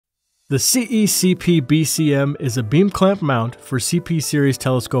The CE-CPBCM is a beam clamp mount for CP series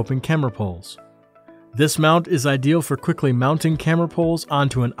telescoping camera poles. This mount is ideal for quickly mounting camera poles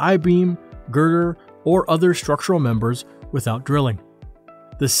onto an I-beam, girder, or other structural members without drilling.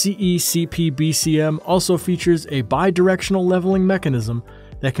 The CE-CPBCM also features a bidirectional leveling mechanism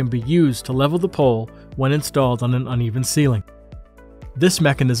that can be used to level the pole when installed on an uneven ceiling. This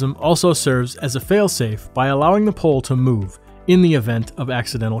mechanism also serves as a failsafe by allowing the pole to move in the event of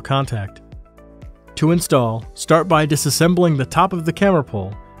accidental contact. To install, start by disassembling the top of the camera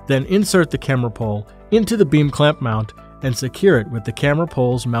pole, then insert the camera pole into the beam clamp mount and secure it with the camera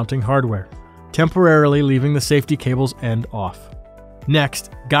pole's mounting hardware, temporarily leaving the safety cable's end off.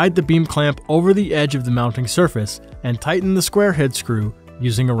 Next, guide the beam clamp over the edge of the mounting surface and tighten the square head screw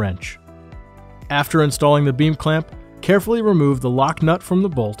using a wrench. After installing the beam clamp, carefully remove the lock nut from the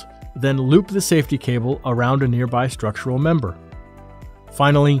bolt, then loop the safety cable around a nearby structural member.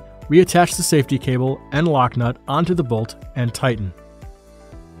 Finally, reattach the safety cable and lock nut onto the bolt and tighten.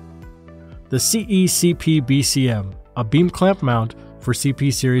 The CE-CPBCM, a beam clamp mount for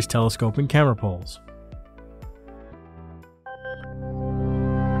CP series telescoping camera poles.